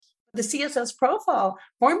The CSS profile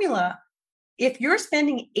formula, if you're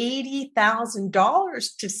spending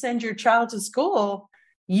 $80,000 to send your child to school,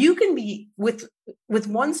 you can be with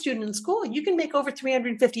one student in school, you can make over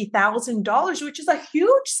 $350,000, which is a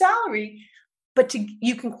huge salary. But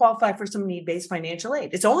you can qualify for some need-based financial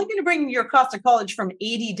aid. It's only going to bring your cost of college from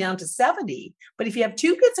 80 down to 70. But if you have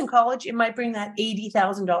two kids in college, it might bring that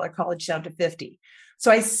 $80,000 college down to 50. So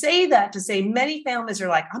I say that to say many families are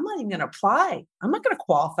like, I'm not even going to apply. I'm not going to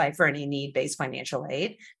qualify for any need-based financial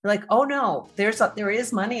aid. They're like, oh no, there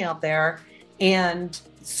is money out there. And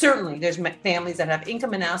certainly there's families that have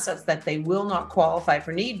income and assets that they will not qualify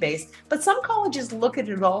for need-based. But some colleges look at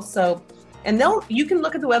it also. And you can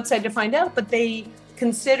look at the website to find out, but they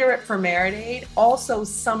consider it for merit aid. Also,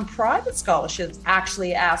 some private scholarships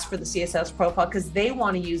actually ask for the CSS profile because they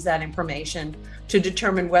want to use that information to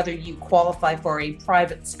determine whether you qualify for a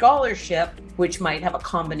private scholarship, which might have a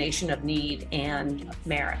combination of need and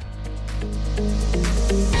merit.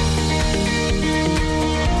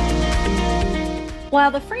 While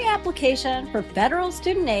the free application for federal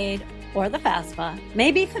student aid, or the FAFSA,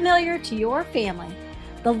 may be familiar to your family,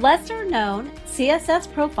 the lesser-known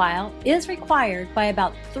CSS profile is required by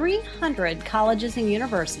about 300 colleges and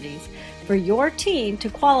universities for your teen to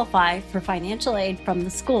qualify for financial aid from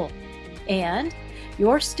the school. And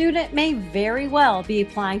your student may very well be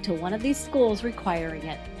applying to one of these schools requiring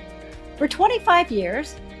it. For 25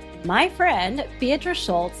 years, my friend Beatrice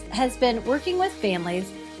Schultz has been working with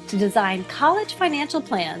families to design college financial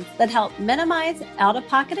plans that help minimize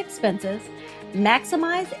out-of-pocket expenses,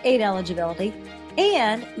 maximize aid eligibility,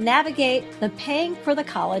 and navigate the paying for the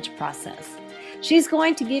college process. She's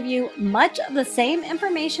going to give you much of the same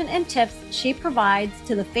information and tips she provides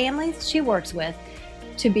to the families she works with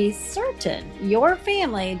to be certain your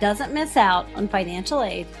family doesn't miss out on financial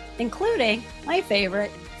aid, including my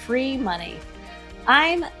favorite, free money.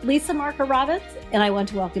 I'm Lisa Marker Robbins, and I want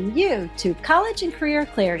to welcome you to College and Career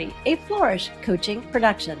Clarity, a Flourish coaching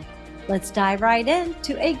production. Let's dive right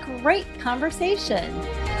into a great conversation.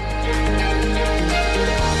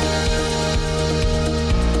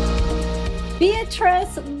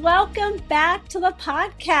 Beatrice, welcome back to the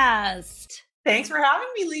podcast. Thanks for having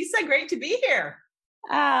me, Lisa. Great to be here.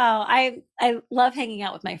 Oh, I love hanging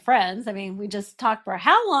out with my friends. I mean, we just talked for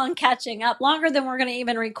how long, catching up, longer than we're going to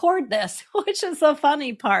even record this, which is the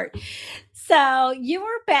funny part. So you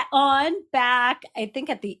were back, I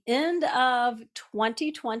think at the end of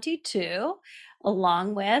 2022,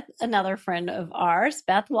 along with another friend of ours,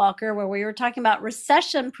 Beth Walker, where we were talking about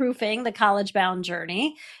recession-proofing the college-bound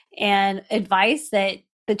journey and advice that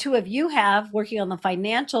the two of you have working on the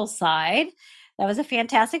financial side. That was a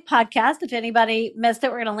fantastic podcast. If anybody missed it,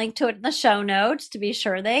 we're going to link to it in the show notes to be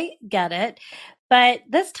sure they get it. But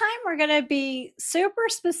this time we're going to be super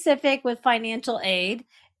specific with financial aid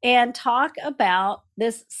and talk about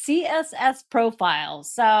this CSS profile.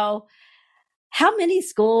 So how many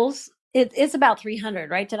schools? It's about 300,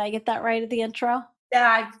 right? Did I get that right at the intro?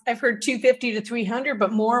 Yeah, I've heard 250 to 300,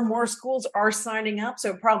 but more and more schools are signing up. So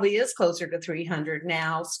it probably is closer to 300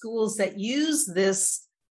 now. Schools that use this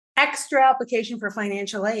extra application for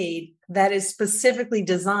financial aid that is specifically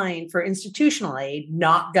designed for institutional aid,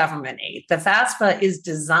 not government aid. The FAFSA is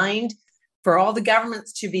designed for all the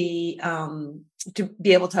governments to be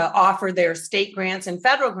able to offer their state grants and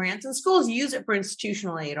federal grants, and schools use it for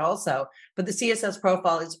institutional aid also. But the CSS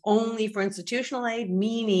profile is only for institutional aid,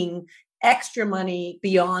 meaning extra money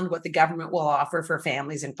beyond what the government will offer for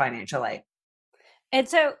families in financial aid. And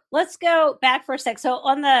so let's go back for a sec. So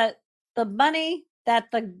on the money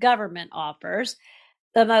that the government offers,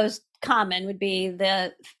 the most common would be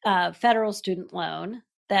the federal student loan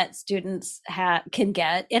that students can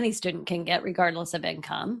get, any student can get regardless of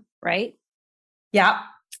income, right? Yeah.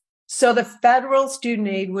 So the federal student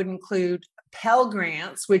aid would include Pell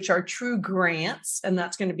Grants, which are true grants, and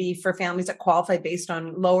that's going to be for families that qualify based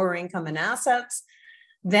on lower income and assets.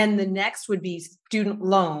 Then the next would be student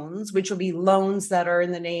loans, which will be loans that are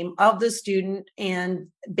in the name of the student, and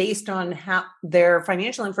based on how their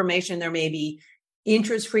financial information, there may be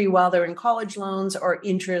interest-free while they're in college loans or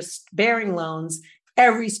interest-bearing loans.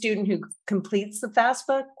 Every student who completes the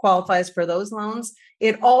FAFSA qualifies for those loans.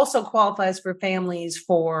 It also qualifies for families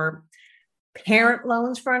for parent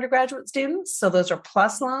loans for undergraduate students. So those are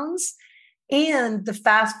plus loans. And the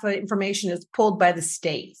FAFSA information is pulled by the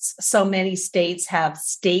states. So many states have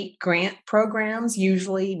state grant programs,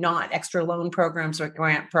 usually not extra loan programs or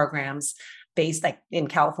grant programs based, like in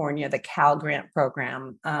California, the Cal Grant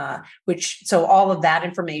program, so all of that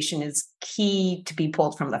information is key to be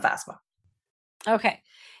pulled from the FAFSA. Okay.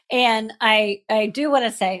 And I do want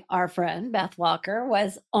to say our friend Beth Walker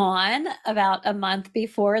was on about a month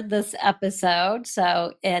before this episode.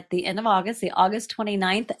 So at the end of August, the August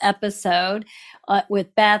 29th episode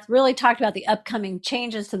with Beth really talked about the upcoming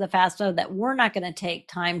changes to the FAFSA that we're not going to take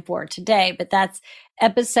time for today, but that's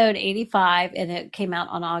episode 85 and it came out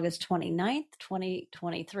on August 29th,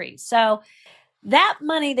 2023. So that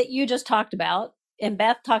money that you just talked about, and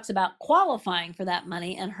Beth talks about qualifying for that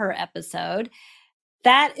money in her episode,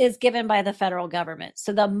 that is given by the federal government.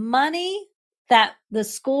 So the money that the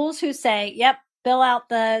schools who say, yep, fill out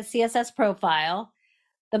the CSS profile,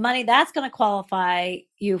 the money that's going to qualify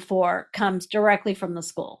you for comes directly from the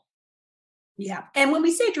school. Yeah. And when we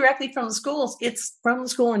say directly from the schools, it's from the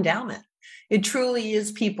school endowment. It truly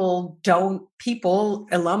is people,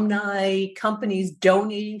 alumni, companies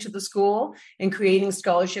donating to the school and creating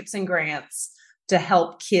scholarships and grants to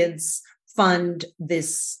help kids fund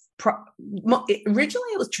this. Originally,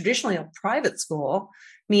 it was traditionally a private school,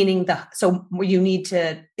 meaning it's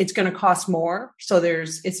going to cost more. So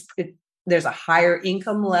there's a higher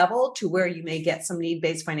income level to where you may get some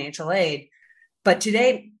need-based financial aid. But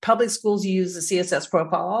today, public schools use the CSS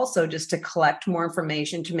profile also just to collect more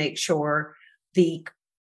information to make sure the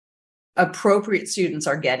appropriate students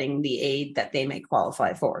are getting the aid that they may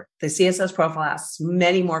qualify for. The CSS profile asks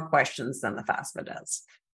many more questions than the FAFSA does.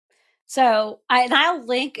 So I'll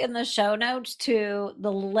link in the show notes to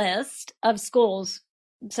the list of schools.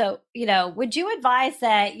 So, would you advise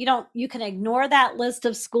that you can ignore that list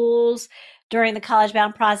of schools during the college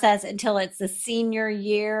bound process until it's the senior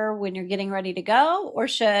year when you're getting ready to go? Or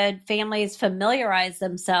should families familiarize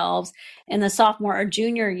themselves in the sophomore or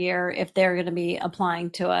junior year if they're going to be applying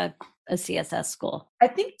to a CSS school? I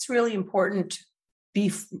think it's really important.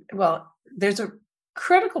 There's a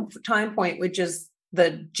critical time point, which is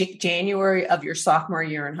the January of your sophomore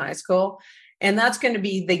year in high school. And that's going to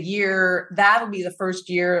be that'll be the first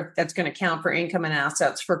year that's going to count for income and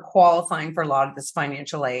assets for qualifying for a lot of this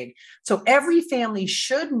financial aid. So every family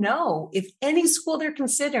should know if any school they're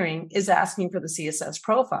considering is asking for the CSS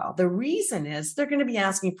profile. The reason is they're going to be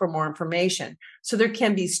asking for more information. So there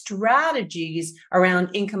can be strategies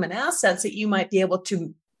around income and assets that you might be able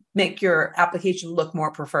to make your application look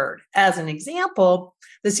more preferred. As an example,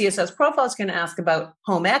 the CSS profile is going to ask about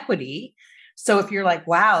home equity. So if you're like,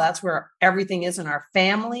 wow, that's where everything is in our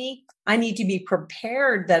family, I need to be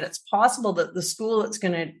prepared that it's possible that the school that's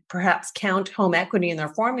going to perhaps count home equity in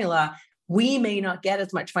their formula, we may not get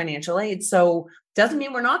as much financial aid. So doesn't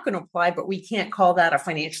mean we're not going to apply, but we can't call that a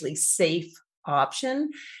financially safe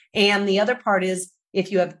option. And the other part is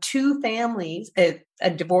if you have two families, a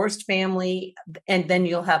divorced family, and then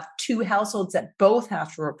you'll have two households that both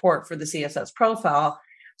have to report for the CSS profile.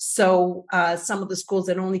 So some of the schools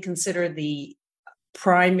that only consider the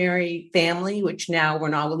primary family, which now we're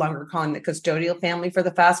no longer calling the custodial family for the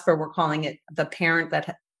FAFSA, we're calling it the parent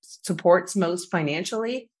that supports most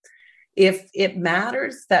financially. If it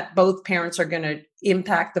matters that both parents are going to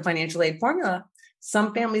impact the financial aid formula,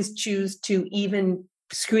 some families choose to even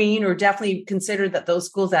screen or definitely consider that those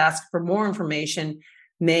schools ask for more information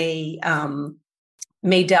may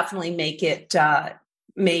definitely make it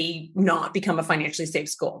may not become a financially safe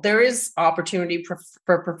school. There is opportunity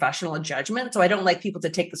for professional judgment. So I don't like people to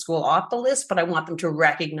take the school off the list, but I want them to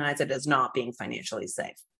recognize it as not being financially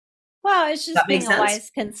safe. Well, it's just being a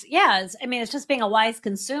wise it's just being a wise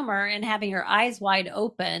consumer and having your eyes wide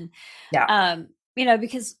open. Yeah.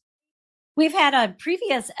 Because we've had on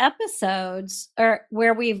previous episodes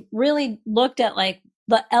where we've really looked at like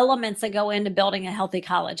the elements that go into building a healthy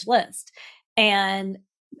college list. And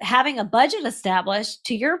having a budget established,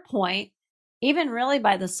 to your point, even really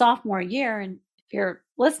by the sophomore year, and if you're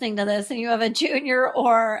listening to this and you have a junior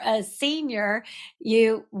or a senior,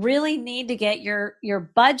 you really need to get your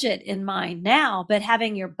budget in mind now. But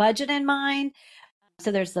having your budget in mind,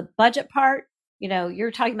 so there's the budget part.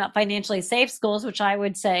 You're talking about financially safe schools, which I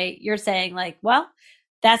would say you're saying like, well,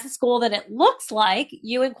 that's a school that it looks like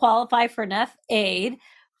you would qualify for enough aid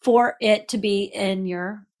for it to be in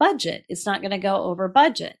your budget. It's not going to go over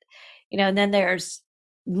budget, and then there's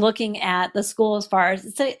looking at the school as far as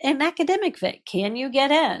it's an academic fit. Can you get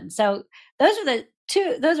in? So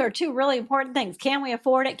those are two really important things. Can we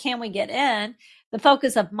afford it? Can we get in? The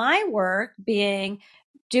focus of my work being,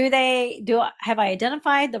 have I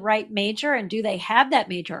identified the right major, and do they have that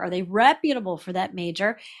major? Are they reputable for that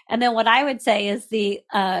major? And then what I would say is the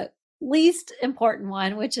least important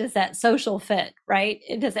one, which is that social fit, right?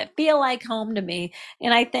 Does it feel like home to me?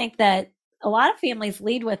 And I think that a lot of families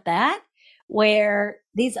lead with that, where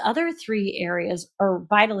these other three areas are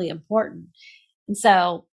vitally important. And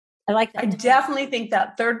so I like I that. definitely think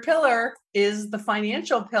that third pillar is the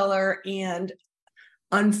financial pillar. And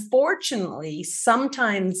unfortunately,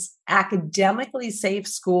 sometimes academically safe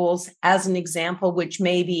schools, as an example, which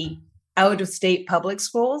may be out of state public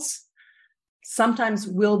schools, sometimes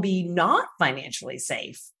will be not financially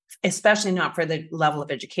safe, especially not for the level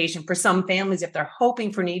of education. For some families, if they're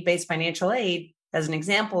hoping for need-based financial aid, as an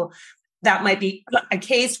example, that might be a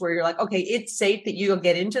case where you're like, okay, it's safe that you'll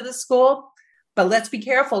get into the school, but let's be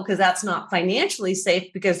careful because that's not financially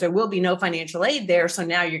safe because there will be no financial aid there. So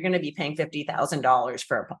now you're going to be paying $50,000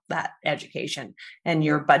 for that education and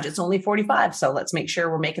your budget's only 45. So let's make sure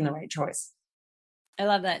we're making the right choice. I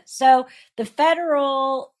love that. So the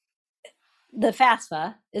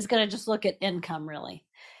FAFSA is going to just look at income really.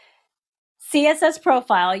 CSS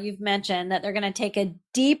profile, you've mentioned that they're going to take a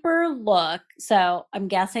deeper look. So I'm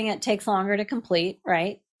guessing it takes longer to complete,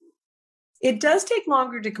 right? It does take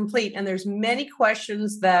longer to complete, and there's many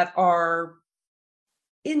questions that are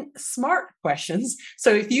in smart questions.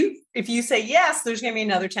 So if you say yes, there's going to be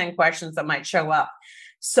another 10 questions that might show up.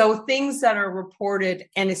 So things that are reported,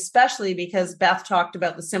 and especially because Beth talked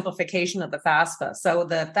about the simplification of the FAFSA. So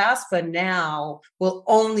the FAFSA now will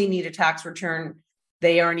only need a tax return.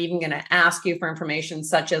 They aren't even going to ask you for information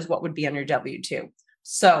such as what would be on your W-2.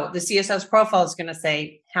 So the CSS profile is going to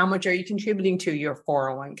say, how much are you contributing to your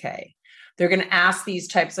 401k? They're going to ask these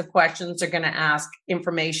types of questions. They're going to ask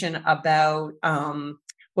information about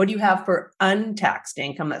what do you have for untaxed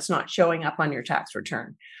income that's not showing up on your tax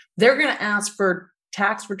return. They're going to ask for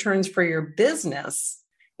tax returns for your business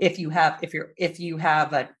if you have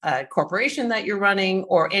a corporation that you're running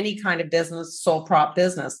or any kind of business, sole prop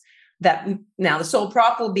business. That now the sole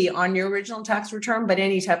prop will be on your original tax return, but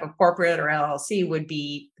any type of corporate or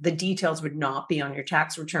LLC the details would not be on your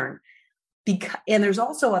tax return. And there's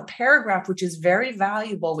also a paragraph which is very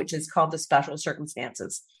valuable, which is called the special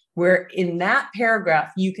circumstances, where in that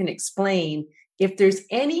paragraph, you can explain if there's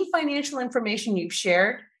any financial information you've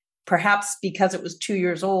shared, perhaps because it was 2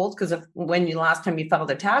 years old, because of when you last time you filed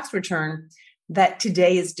a tax return, that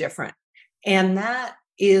today is different. And that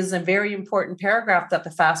is a very important paragraph that the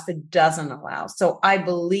FAFSA doesn't allow. So I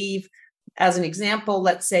believe, as an example,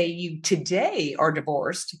 let's say you today are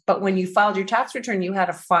divorced, but when you filed your tax return, you had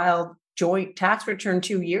a filed joint tax return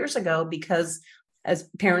 2 years ago because as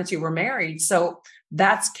parents you were married. So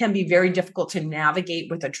that can be very difficult to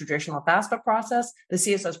navigate with a traditional FAFSA process. The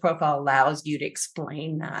CSS profile allows you to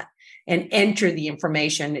explain that and enter the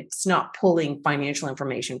information. It's not pulling financial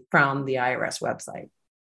information from the IRS website.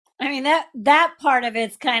 I mean, that part of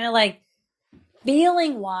it's kind of like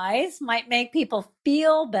feeling wise might make people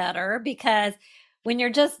feel better, because when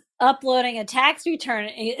you're just uploading a tax return,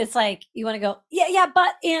 it's like you want to go, yeah,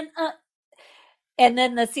 but and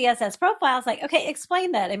then the CSS profile is like, okay,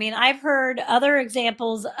 explain that. I mean, I've heard other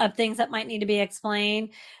examples of things that might need to be explained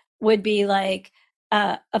would be like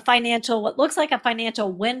what looks like a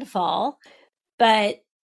financial windfall, but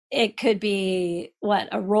it could be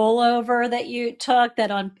a rollover that you took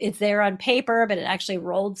it's there on paper, but it actually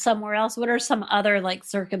rolled somewhere else. What are some other like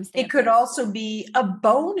circumstances? It could also be a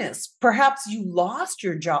bonus. Perhaps you lost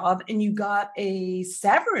your job and you got a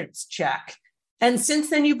severance check. And since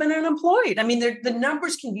then, you've been unemployed. I mean, the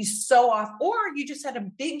numbers can be so off, or you just had a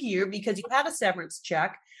big year because you had a severance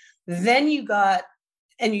check. Then you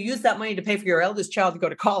used that money to pay for your eldest child to go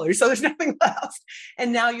to college. So there's nothing left.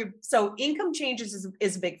 And now so income changes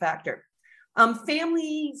is a big factor.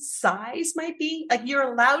 Family size might be like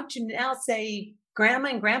you're allowed to now say grandma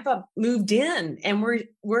and grandpa moved in and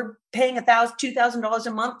we're paying $2,000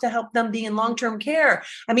 a month to help them be in long-term care.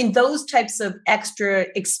 I mean, those types of extra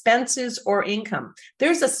expenses or income.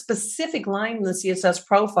 There's a specific line in the CSS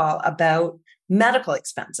profile about medical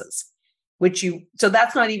expenses, so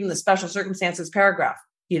that's not even the special circumstances paragraph.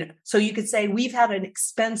 So you could say we've had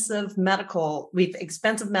expensive medical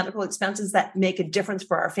expenses that make a difference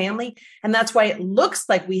for our family. And that's why it looks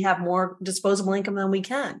like we have more disposable income than we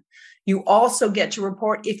can. You also get to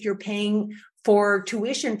report if you're paying for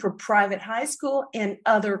tuition for private high school and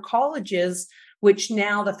other colleges, which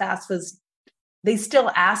now the FAFSAs, they still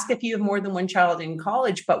ask if you have more than one child in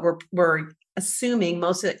college, but we're assuming,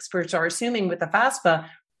 most experts are assuming with the FAFSA,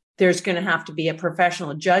 there's going to have to be a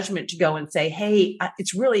professional judgment to go and say, hey,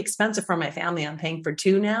 it's really expensive for my family. I'm paying for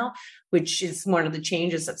 2 now, which is one of the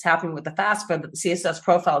changes that's happening with the FAFSA, but the CSS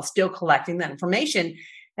profile is still collecting that information.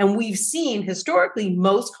 And we've seen historically,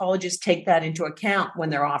 most colleges take that into account when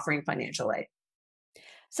they're offering financial aid.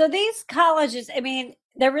 So these colleges, I mean,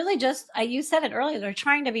 they're really just, you said it earlier, they're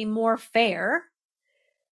trying to be more fair,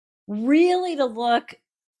 really to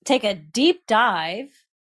take a deep dive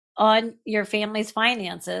on your family's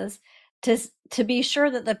finances. to be sure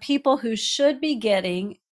that the people who should be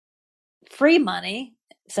getting free money,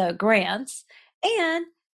 so grants, and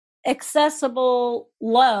accessible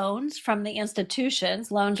loans from the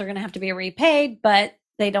institutions, loans are going to have to be repaid, but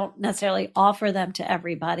they don't necessarily offer them to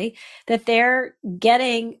everybody, that they're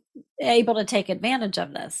getting able to take advantage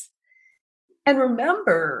of this. And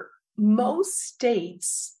remember, most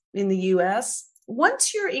states in the US,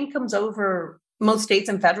 once your income's over, most states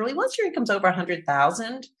and federally, once your income's over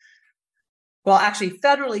 100,000, well, actually,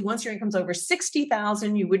 federally, once your income's over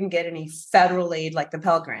 60,000, you wouldn't get any federal aid like the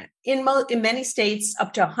Pell Grant. In many states,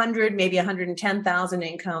 up to 100, maybe 110,000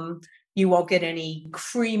 income, you won't get any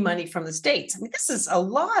free money from the states. I mean, this is a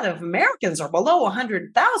lot of Americans are below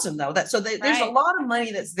 100,000, though. There's a lot of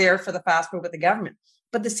money that's there for the FAFSA with the government.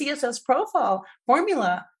 But the CSS profile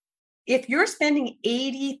formula, if you're spending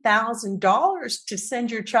 $80,000 to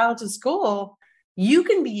send your child to school, you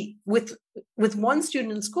can be with one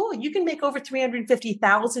student in school, you can make over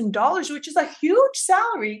 $350,000, which is a huge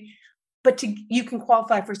salary, but you can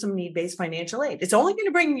qualify for some need-based financial aid. It's only going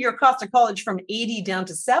to bring your cost of college from 80 down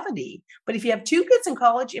to 70. But if you have two kids in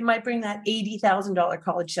college, it might bring that $80,000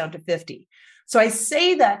 college down to 50. So I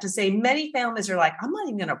say that to say many families are like, I'm not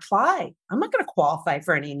even going to apply. I'm not going to qualify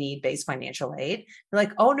for any need-based financial aid. They're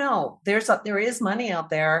like, oh no, there is money out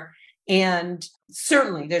there. And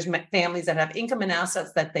certainly there's families that have income and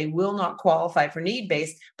assets that they will not qualify for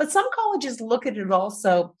need-based, but some colleges look at it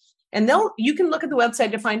also, and you can look at the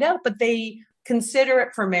website to find out, but they consider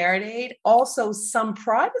it for merit aid. Also, some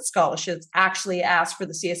private scholarships actually ask for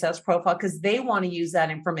the CSS profile because they want to use that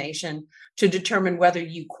information to determine whether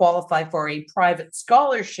you qualify for a private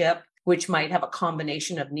scholarship, which might have a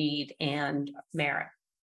combination of need and merit.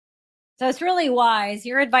 So it's really wise.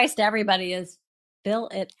 Your advice to everybody is fill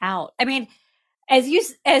it out. I mean, as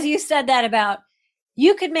you said that about,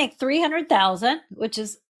 you could make 300,000, which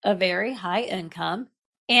is a very high income,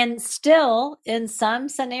 and still in some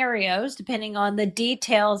scenarios, depending on the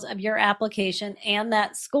details of your application and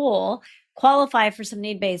that school, qualify for some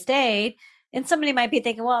need-based aid. And somebody might be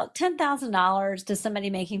thinking, well, $10,000 to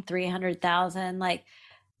somebody making 300,000,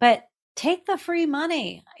 but take the free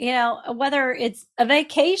money, whether it's a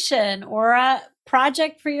vacation or a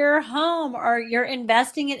project for your home or you're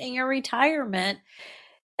investing it in your retirement,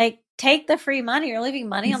 take the free money. You're leaving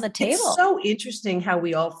money on the table. It's so interesting how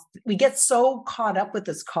we get so caught up with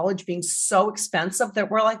this college being so expensive that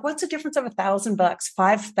we're like, what's the difference of $1,000,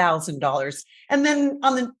 $5,000? And then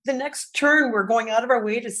on the next turn, we're going out of our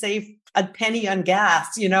way to save a penny on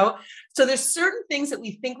gas, So there's certain things that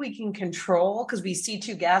we think we can control because we see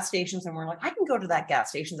two gas stations and we're like, I can go to that gas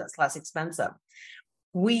station that's less expensive.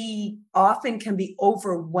 We often can be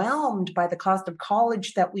overwhelmed by the cost of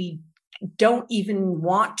college that we don't even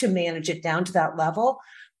want to manage it down to that level,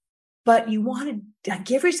 but you want to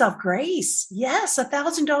give yourself grace. Yes,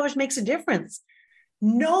 $1,000 makes a difference.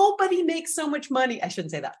 Nobody makes so much money. I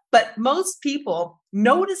shouldn't say that, but most people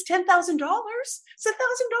notice $10,000. It's $1,000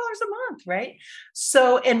 a month, right?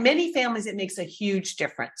 So, and many families, it makes a huge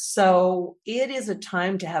difference. So it is a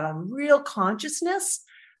time to have a real consciousness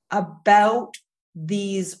about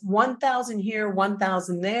these 1,000 here,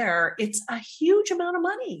 1,000 there. It's a huge amount of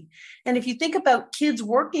money. And if you think about kids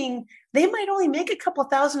working, they might only make a couple of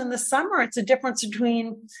thousand in the summer. It's a difference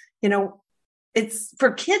between, it's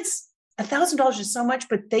for kids, $1,000 is so much,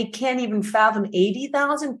 but they can't even fathom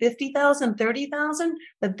 80,000, 50,000, 30,000,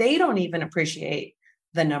 but they don't even appreciate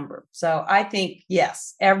the number. So I think,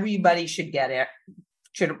 yes, everybody should get it,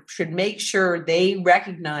 should make sure they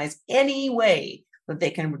recognize any way that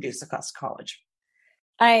they can reduce the cost of college.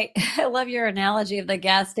 I love your analogy of the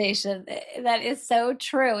gas station. That is so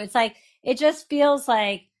true. It's like, it just feels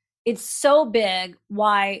like it's so big.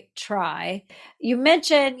 Why try? You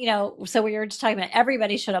mentioned, so we were just talking about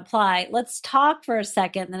everybody should apply. Let's talk for a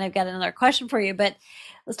second. Then I've got another question for you, but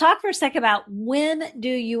let's talk for a second about when do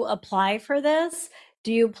you apply for this?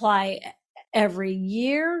 Do you apply every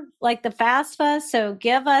year like the FAFSA? So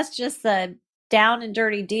give us just the down and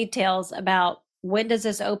dirty details about when does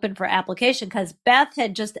this open for application? Because Beth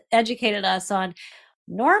had just educated us on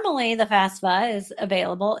normally the FAFSA is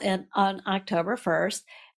available on October 1st.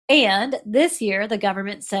 And this year, the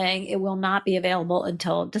government's saying it will not be available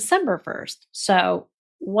until December 1st. So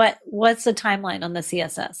what's the timeline on the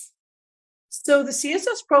CSS? So the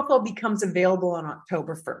CSS profile becomes available on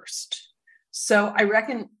October 1st. So I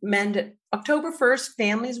recommend October 1st,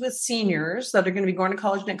 families with seniors that are going to be going to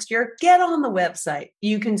college next year, get on the website.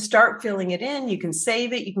 You can start filling it in. You can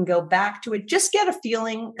save it. You can go back to it. Just get a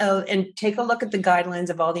feeling and take a look at the guidelines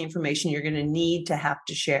of all the information you're going to need to have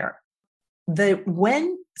to share. The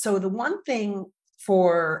one thing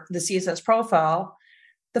for the CSS profile,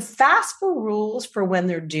 The FAFSA rules for when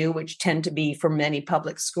they're due, which tend to be for many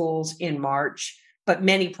public schools in March, but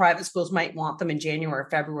many private schools might want them in January or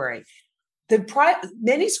February.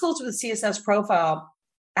 Many schools with a CSS profile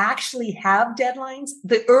actually have deadlines.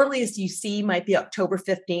 The earliest you see might be October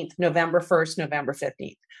 15th, November 1st, November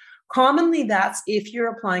 15th. Commonly, that's if you're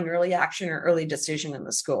applying early action or early decision in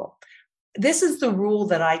the school. This is the rule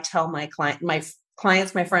that I tell my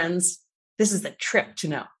clients, my friends, this is the trick to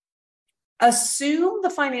know. Assume the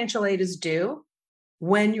financial aid is due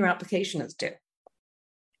when your application is due.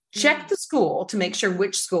 Check the school to make sure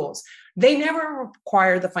which schools. They never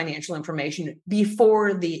require the financial information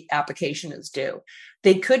before the application is due.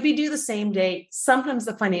 They could be due the same day. Sometimes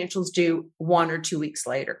the financials due 1 or 2 weeks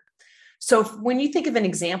later. So when you think of an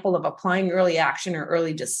example of applying early action or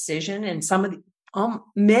early decision, and some of the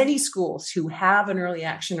many schools who have an early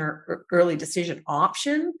action or early decision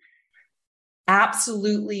option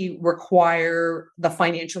absolutely require the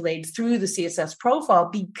financial aid through the CSS profile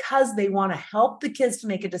because they want to help the kids to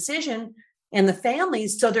make a decision and the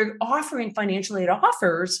families. So they're offering financial aid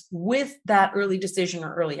offers with that early decision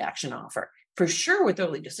or early action offer. For sure, with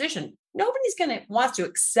early decision, nobody's going to want to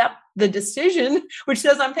accept the decision, which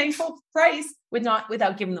says I'm paying full price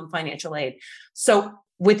without giving them financial aid. So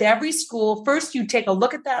with every school, first you take a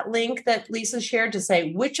look at that link that Lisa shared to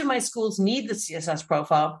say, which of my schools need the CSS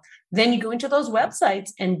profile? Then you go into those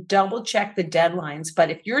websites and double check the deadlines.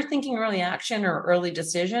 But if you're thinking early action or early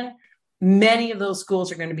decision, many of those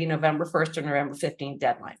schools are going to be November 1st or November 15th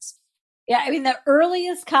deadlines. Yeah, I mean, the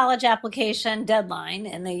earliest college application deadline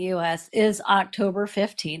in the U.S. is October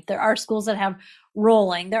 15th. There are schools that have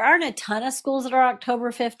rolling. There aren't a ton of schools that are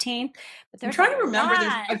October 15th. But I'm trying to remember.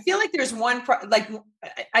 I feel like there's one,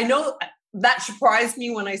 I know that surprised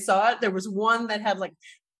me when I saw it. There was one that had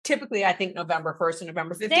typically, I think November 1st and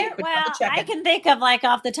November 15th. I can think of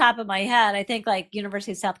off the top of my head, I think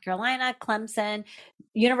University of South Carolina, Clemson,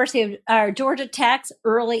 University of Georgia Tech's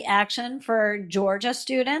early action for Georgia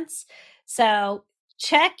students. So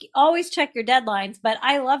always check your deadlines, but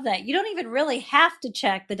I love that. You don't even really have to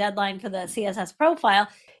check the deadline for the CSS profile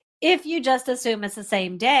if you just assume it's the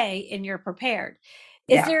same day and you're prepared.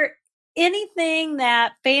 Is there anything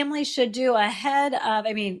that families should do ahead of,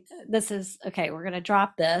 this is, okay, we're going to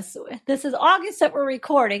drop this. This is August that we're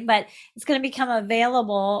recording, but it's going to become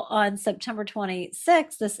available on September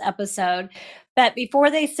 26th, this episode. But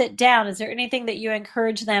before they sit down, is there anything that you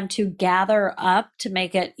encourage them to gather up to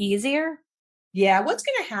make it easier? Yeah, what's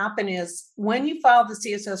going to happen is when you file the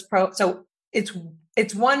CSS Pro, so it's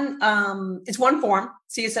one form,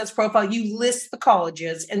 CSS profile, you list the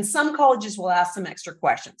colleges, and some colleges will ask some extra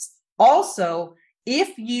questions. Also,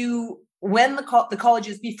 when the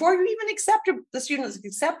colleges, before you even the student is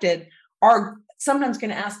accepted, are sometimes going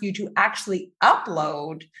to ask you to actually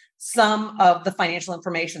upload some of the financial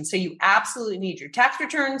information. So you absolutely need your tax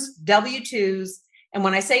returns, W-2s. And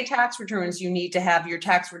when I say tax returns, you need to have your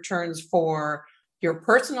tax returns for your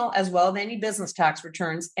personal as well as any business tax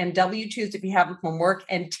returns, and W-2s if you have them from work,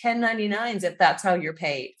 and 1099s if that's how you're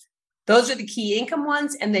paid. Those are the key income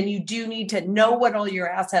ones. And then you do need to know what all your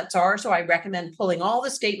assets are. So I recommend pulling all the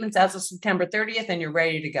statements as of September 30th and you're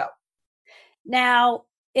ready to go. Now,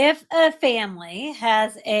 if a family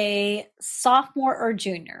has a sophomore or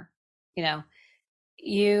junior,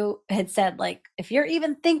 you had said, if you're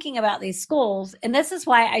even thinking about these schools, and this is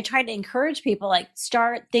why I try to encourage people,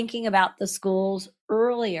 start thinking about the schools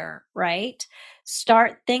earlier, right?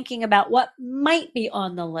 Start thinking about what might be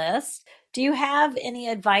on the list. Do you have any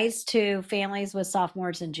advice to families with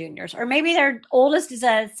sophomores and juniors? Or maybe their oldest is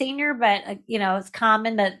a senior, but it's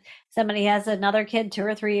common that somebody has another kid 2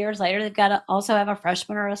 or 3 years later. They've got to also have a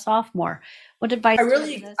freshman or a sophomore. What advice?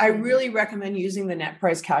 I really recommend using the net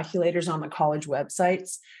price calculators on the college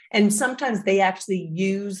websites. And sometimes they actually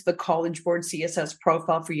use the College Board CSS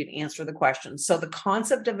profile for you to answer the questions. So the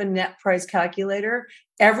concept of a net price calculator,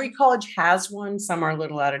 every college has one. Some are a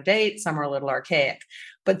little out of date, some are a little archaic.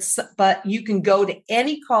 But you can go to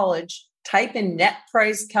any college, type in net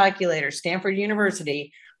price calculator, Stanford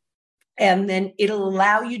University, and then it'll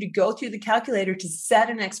allow you to go through the calculator to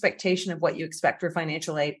set an expectation of what you expect for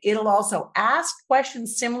financial aid. It'll also ask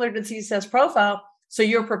questions similar to the CSS profile. So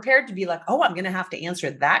you're prepared to be like, oh, I'm going to have to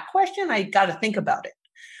answer that question. I got to think about it.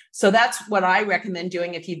 So that's what I recommend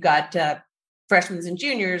doing if you've got freshmen and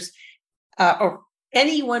juniors or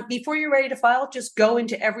anyone. Before you're ready to file, just go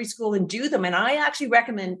into every school and do them. And I actually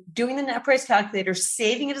recommend doing the net price calculator,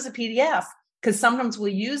 saving it as a PDF, because sometimes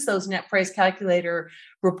we'll use those net price calculator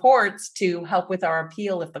reports to help with our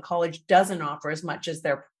appeal if the college doesn't offer as much as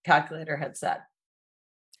their calculator had said.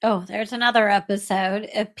 Oh, there's another episode,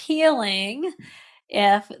 appealing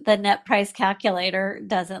if the net price calculator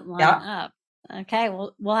doesn't line up. Okay,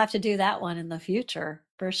 we'll have to do that one in the future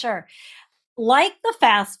for sure. Like the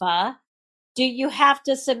FAFSA, do you have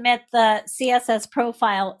to submit the CSS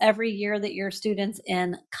profile every year that your student's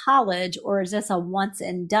in college, or is this a once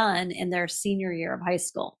and done in their senior year of high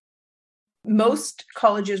school? Most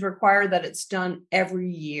colleges require that it's done every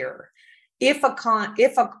year. If a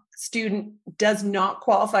student does not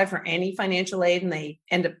qualify for any financial aid and they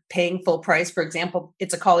end up paying full price, for example,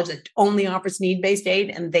 it's a college that only offers need-based aid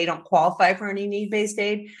and they don't qualify for any need-based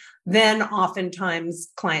aid, then oftentimes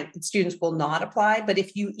students will not apply. But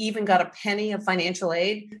if you even got a penny of financial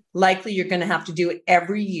aid, likely you're going to have to do it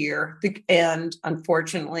every year. And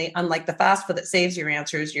unfortunately, unlike the FAFSA that saves your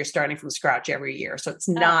answers, you're starting from scratch every year. So it's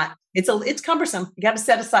not, it's cumbersome. You got to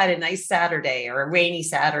set aside a nice Saturday or a rainy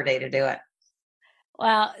Saturday to do it.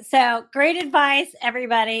 Well, so great advice,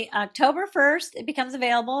 everybody. October 1st, it becomes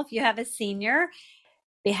available if you have a senior.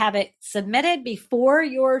 They have it submitted before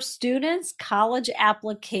your student's college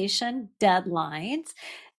application deadlines.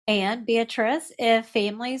 And Beatrice, if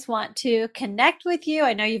families want to connect with you,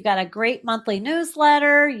 I know you've got a great monthly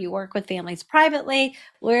newsletter. You work with families privately.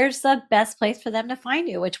 Where's the best place for them to find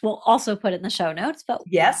you, which we'll also put in the show notes. But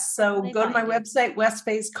yes, so go to my website,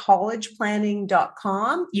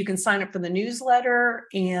 westfacecollegeplanning.com. You can sign up for the newsletter,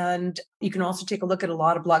 and you can also take a look at a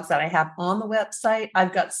lot of blogs that I have on the website.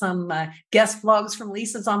 I've got some guest blogs from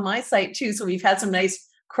Lisa's on my site too, so we've had some nice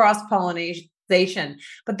cross-pollination.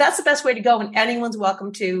 But that's the best way to go, and anyone's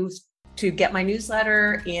welcome to get my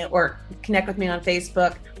newsletter or connect with me on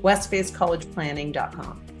Facebook,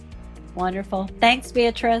 westfacecollegeplanning.com. Wonderful. Thanks,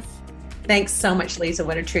 Beatrice. Thanks so much, Lisa.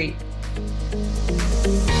 What a treat.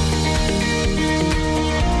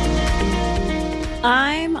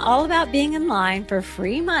 I'm all about being in line for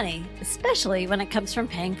free money, especially when it comes from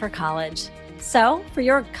paying for college. So for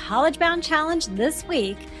your college-bound challenge this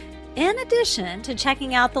week, in addition to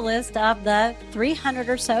checking out the list of the 300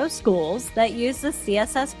 or so schools that use the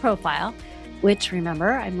CSS profile, which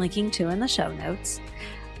remember I'm linking to in the show notes,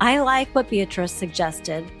 I like what Beatrice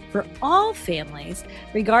suggested for all families,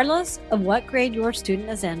 regardless of what grade your student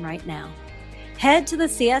is in right now. Head to the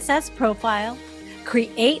CSS profile,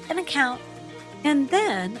 create an account, and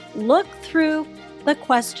then look through the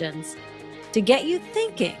questions to get you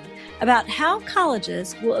thinking about how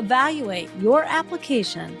colleges will evaluate your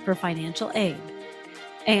application for financial aid.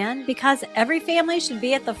 And because every family should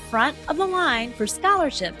be at the front of the line for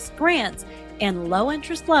scholarships, grants, and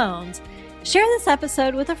low-interest loans, share this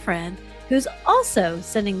episode with a friend who's also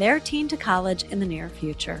sending their teen to college in the near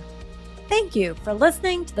future. Thank you for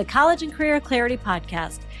listening to the College and Career Clarity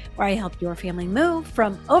Podcast, where I help your family move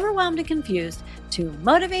from overwhelmed and confused to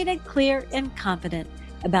motivated, clear, and confident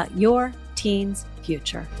about your teen's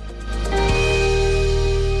future.